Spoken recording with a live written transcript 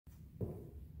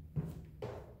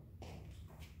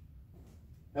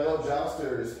Hello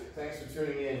Jousters, thanks for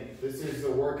tuning in. This is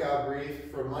the workout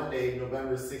brief for Monday,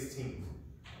 November 16th.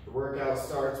 The workout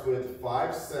starts with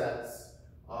 5 sets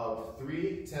of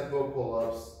 3 tempo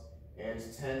pull-ups and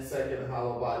 10-second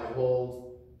hollow body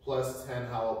hold plus 10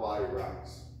 hollow body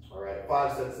rocks. All right,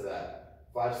 5 sets of that.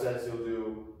 5 sets you'll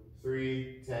do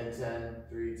 3, 10, 10,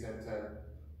 3, 10,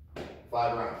 10,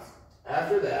 5 rounds.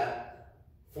 After that,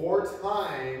 4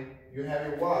 times you have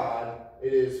your WOD.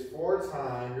 It is 4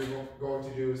 times, you're going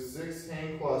to do 6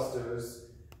 hang clusters,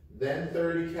 then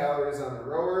 30 calories on the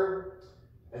rower,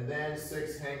 and then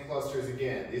 6 hang clusters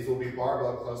again. These will be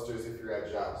barbell clusters if you're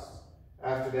at Joust.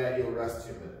 After that, you'll rest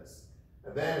 2 minutes.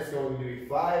 And then it's going to be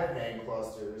 5 hang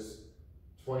clusters,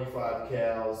 25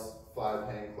 cals, 5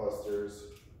 hang clusters,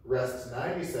 rest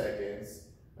 90 seconds,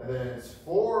 and then it's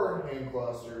 4 hang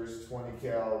clusters, 20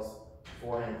 cals,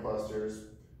 4 hang clusters,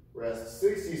 rest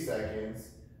 60 seconds,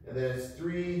 and then it's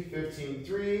 3, 15,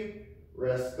 3,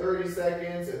 rest 30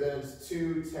 seconds, and then it's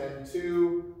 2, 10,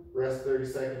 2, rest 30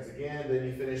 seconds again, then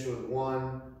you finish with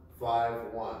 1, 5,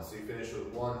 1. So you finish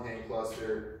with 1 hang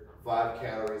cluster, 5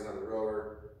 calories on the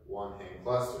rower, 1 hang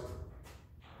cluster.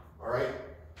 All right,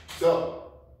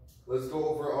 so let's go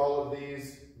over all of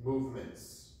these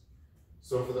movements.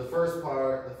 So for the first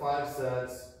part, the 5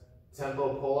 sets,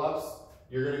 tempo pull-ups,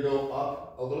 you're going to go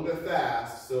up a little bit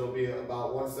fast, so it'll be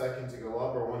about 1 second to go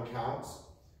up or 1 count.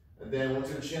 And then once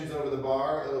your chin's over the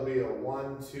bar, it'll be a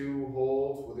 1, 2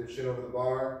 hold with your chin over the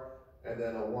bar, and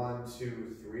then a 1,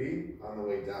 2, 3 on the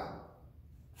way down.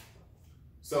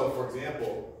 So for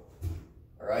example,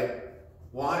 all right,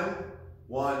 1,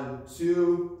 1,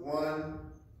 2, 1,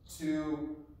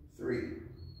 2, 3.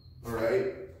 All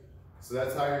right, so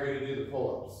that's how you're going to do the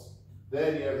pull-ups.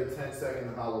 Then you have the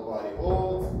 10-second hollow body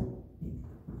hold.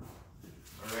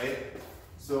 Alright,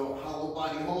 so hollow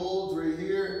body hold right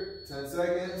here, 10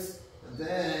 seconds, and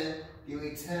then give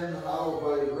me 10 hollow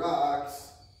body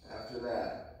rocks after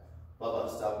that.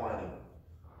 Bubba, stop whining.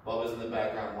 Bubba's in the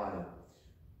background whining.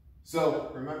 So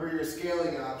remember your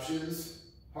scaling options.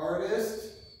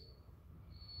 Hardest,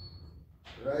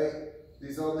 right?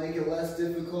 These all make it less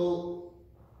difficult,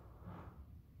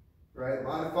 right?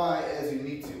 Modify as you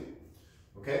need to,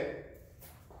 okay?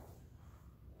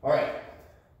 All right,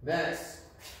 next.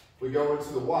 We go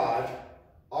into the WOD.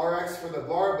 RX for the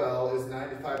barbell is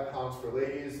 95 pounds for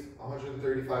ladies,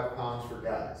 135 pounds for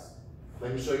guys.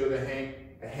 Let me show you what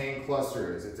a hang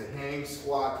cluster is. It's a hang,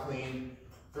 squat, clean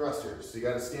thruster. So you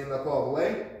got to stand up all the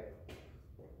way.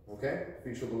 Okay,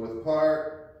 feet shoulder width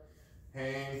apart.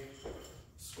 Hang,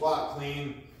 squat,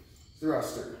 clean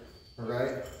thruster. All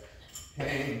right,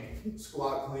 hang,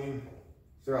 squat, clean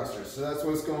thruster. So that's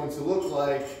what it's going to look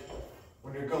like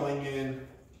when you're going in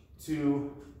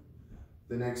to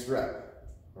the next rep,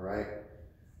 all right?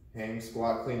 Hang,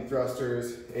 squat, clean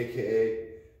thrusters, AKA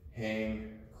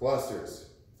hang clusters.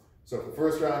 So for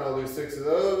first round, I'll do 6 of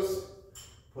those,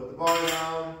 put the bar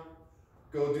down,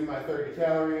 go do my 30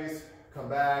 calories, come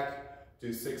back,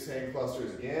 do 6 hang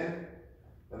clusters again,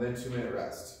 and then 2-minute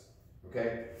rest,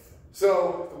 okay?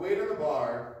 So the weight on the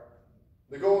bar,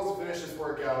 the goal is to finish this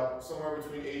workout somewhere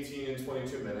between 18 and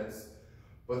 22 minutes.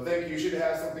 But think you should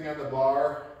have something on the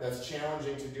bar that's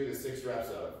challenging to do the 6 reps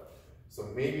of. So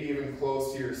maybe even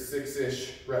close to your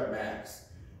 6-ish rep max.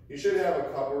 You should have a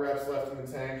couple reps left in the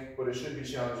tank, but it should be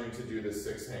challenging to do the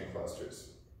 6 hang clusters.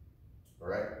 All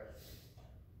right?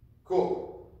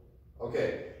 Cool.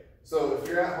 Okay, so if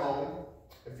you're at home,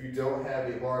 if you don't have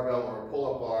a barbell or a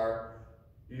pull-up bar,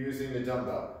 you're using the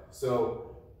dumbbell.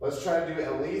 So let's try to do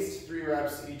at least 3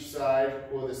 reps each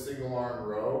side with a single arm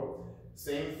row.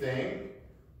 Same thing.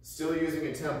 Still using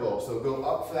a tempo, so go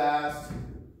up fast,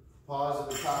 pause at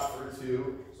the top for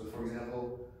 2. So for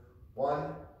example,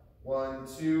 1, 1,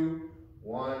 2,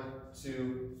 1,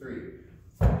 2, 3.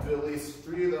 Do at least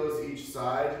 3 of those each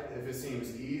side if it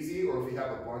seems easy, or if you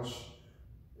have a bunch.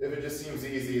 If it just seems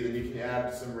easy, then you can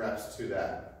add some reps to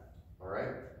that. All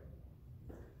right?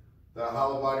 The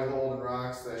hollow body hold and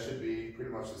rocks, that should be pretty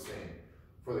much the same.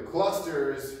 For the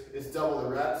clusters, it's double the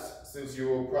reps, since you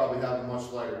will probably have a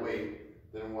much lighter weight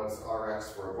than what's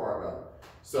RX for a barbell.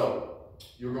 So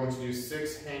you're going to do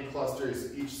 6 hang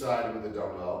clusters each side with a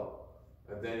dumbbell,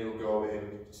 and then you'll go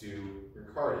into your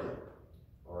cardio.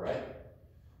 All right?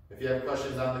 If you have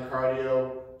questions on the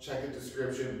cardio, check the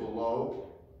description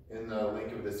below in the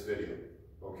link of this video.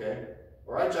 Okay?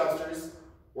 All right, Jousters,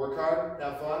 work hard,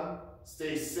 have fun,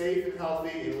 stay safe and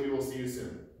healthy, and we will see you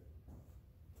soon.